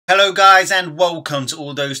Hello guys and welcome to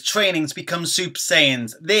all those training to become Super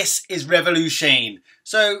Saiyans. This is Revolution.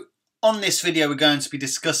 So on this video we're going to be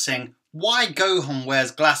discussing why Gohan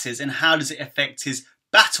wears glasses and how does it affect his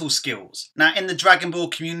battle skills. Now in the Dragon Ball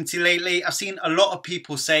community lately I've seen a lot of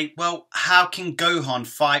people say, well, how can Gohan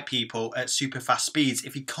fight people at super fast speeds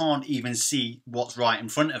if he can't even see what's right in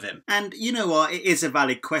front of him? And you know what, it is a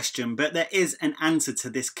valid question, but there is an answer to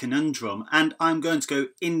this conundrum and I'm going to go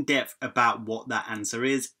in depth about what that answer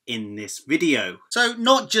is in this video. So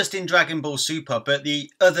not just in Dragon Ball Super, but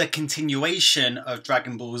the other continuation of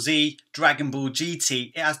Dragon Ball Z, Dragon Ball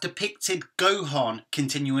GT, it has depicted Gohan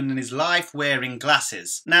continuing in his life wearing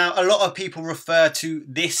glasses. Now a lot of people refer to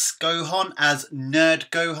this Gohan as Nerd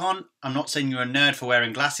Gohan. I'm not saying you're a nerd for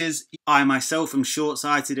wearing glasses. I myself am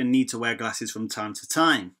short-sighted and need to wear glasses from time to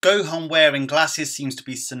time. Gohan wearing glasses seems to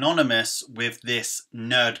be synonymous with this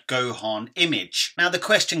Nerd Gohan image. Now the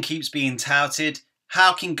question keeps being touted,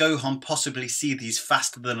 how can Gohan possibly see these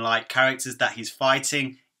faster than light characters that he's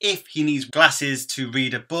fighting if he needs glasses to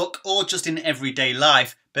read a book or just in everyday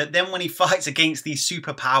life, but then when he fights against these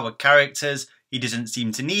super powered characters, he doesn't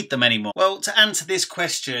seem to need them anymore? Well, to answer this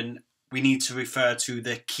question, we need to refer to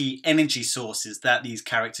the key energy sources that these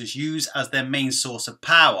characters use as their main source of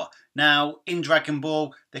power. Now, in Dragon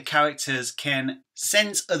Ball, the characters can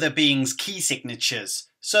sense other beings' key signatures.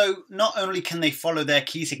 So not only can they follow their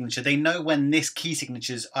key signature, they know when this key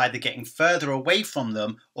signature is either getting further away from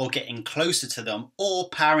them or getting closer to them or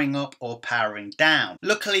powering up or powering down.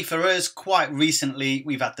 Luckily for us, quite recently,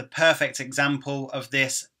 we've had the perfect example of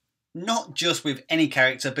this, not just with any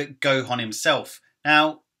character, but Gohan himself.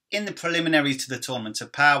 Now, in the preliminaries to the Tournament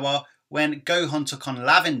of Power, when Gohan took on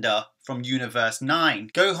Lavender from Universe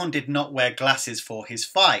 9, Gohan did not wear glasses for his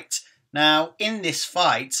fight. Now, in this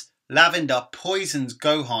fight, Lavender poisons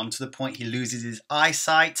Gohan to the point he loses his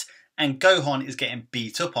eyesight and Gohan is getting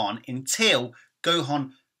beat up on until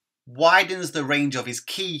Gohan widens the range of his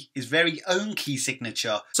ki, his very own key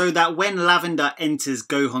signature, so that when Lavender enters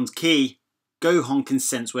Gohan's ki, Gohan can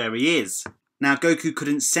sense where he is. Now Goku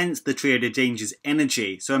couldn't sense the Trio de Danger's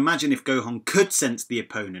energy, so imagine if Gohan could sense the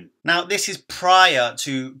opponent. Now this is prior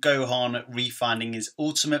to Gohan refinding his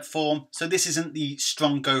ultimate form, so this isn't the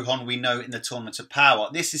strong Gohan we know in the Tournament of Power.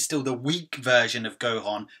 This is still the weak version of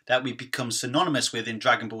Gohan that we've become synonymous with in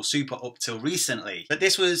Dragon Ball Super up till recently. But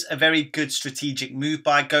this was a very good strategic move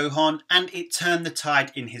by Gohan and it turned the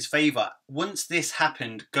tide in his favour. Once this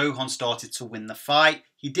happened, Gohan started to win the fight.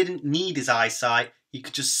 He didn't need his eyesight. He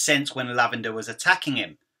could just sense when Lavender was attacking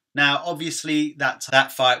him. Now, obviously,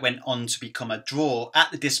 that fight went on to become a draw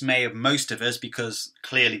at the dismay of most of us because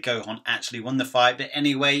clearly Gohan actually won the fight. But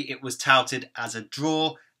anyway, it was touted as a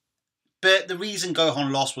draw. But the reason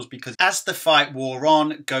Gohan lost was because as the fight wore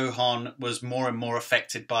on, Gohan was more and more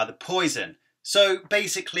affected by the poison. So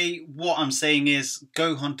basically, what I'm saying is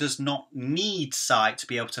Gohan does not need sight to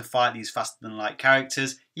be able to fight these faster than light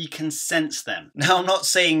characters. He can sense them. Now, I'm not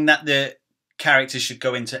saying that the characters should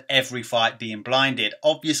go into every fight being blinded.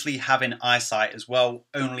 Obviously having eyesight as well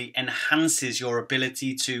only enhances your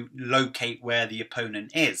ability to locate where the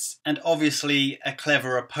opponent is. And obviously a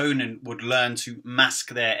clever opponent would learn to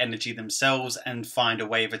mask their energy themselves and find a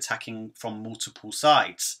way of attacking from multiple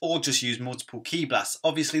sides or just use multiple ki blasts.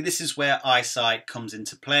 Obviously this is where eyesight comes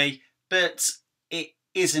into play, but it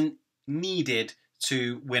isn't needed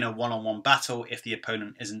to win a one-on-one battle if the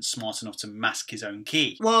opponent isn't smart enough to mask his own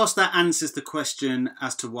ki. Whilst that answers the question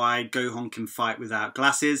as to why Gohan can fight without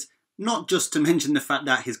glasses, not just to mention the fact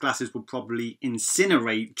that his glasses would probably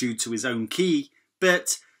incinerate due to his own ki,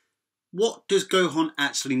 but what does Gohan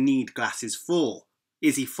actually need glasses for?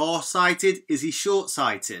 Is he far-sighted? Is he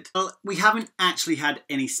short-sighted? Well, we haven't actually had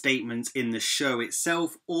any statements in the show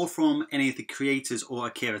itself or from any of the creators or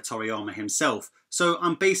Akira Toriyama himself. So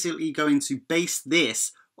I'm basically going to base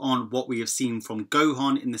this on what we have seen from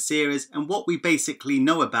Gohan in the series and what we basically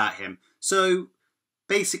know about him. So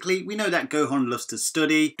basically, we know that Gohan loves to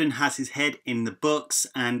study and has his head in the books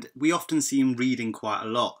and we often see him reading quite a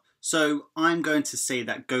lot. So I'm going to say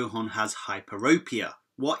that Gohan has hyperopia.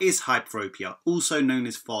 What is hyperopia, also known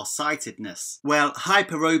as farsightedness? Well,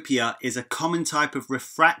 hyperopia is a common type of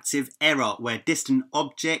refractive error where distant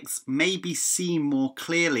objects may be seen more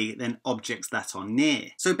clearly than objects that are near.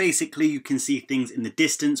 So basically you can see things in the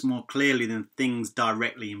distance more clearly than things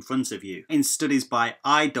directly in front of you. In studies by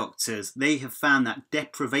eye doctors, they have found that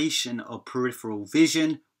deprivation of peripheral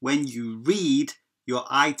vision, when you read, your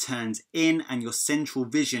eye turns in and your central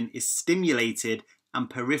vision is stimulated and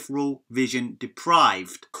peripheral vision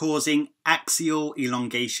deprived, causing axial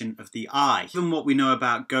elongation of the eye. Given what we know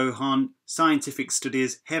about Gohan, scientific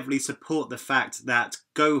studies heavily support the fact that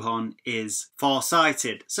Gohan is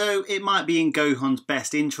farsighted. So it might be in Gohan's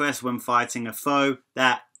best interest when fighting a foe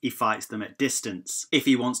that he fights them at distance, if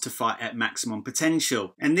he wants to fight at maximum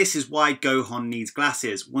potential. And this is why Gohan needs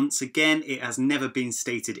glasses. Once again, it has never been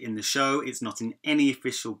stated in the show, it's not in any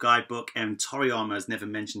official guidebook, and Toriyama has never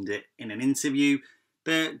mentioned it in an interview.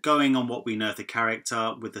 But going on what we know of the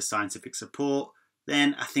character with the scientific support,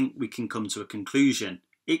 then I think we can come to a conclusion.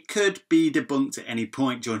 It could be debunked at any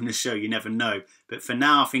point during the show, you never know. But for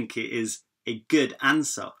now, I think it is a good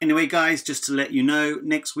answer. Anyway guys, just to let you know,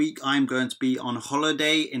 next week I'm going to be on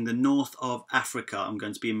holiday in the north of Africa. I'm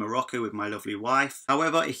going to be in Morocco with my lovely wife.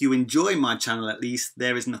 However, if you enjoy my channel at least,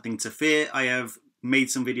 there is nothing to fear. I have made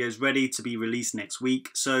some videos ready to be released next week,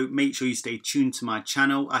 so make sure you stay tuned to my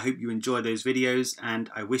channel. I hope you enjoy those videos and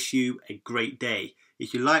I wish you a great day.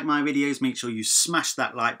 If you like my videos, make sure you smash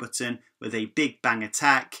that like button with a big bang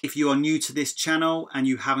attack. If you are new to this channel and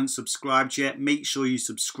you haven't subscribed yet, make sure you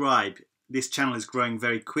subscribe. This channel is growing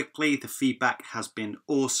very quickly. The feedback has been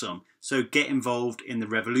awesome. So get involved in the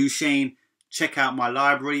revolution. Check out my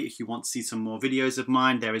library if you want to see some more videos of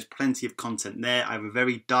mine. There is plenty of content there. I have a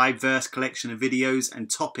very diverse collection of videos and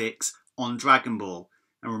topics on Dragon Ball.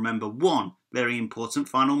 And remember one very important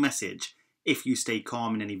final message. If you stay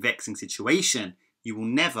calm in any vexing situation, you will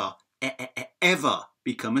never, ever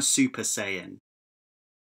become a Super Saiyan.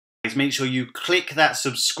 Make sure you click that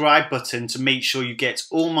subscribe button to make sure you get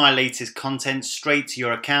all my latest content straight to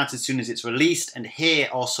your account as soon as it's released. And here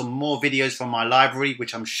are some more videos from my library,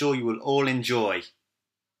 which I'm sure you will all enjoy.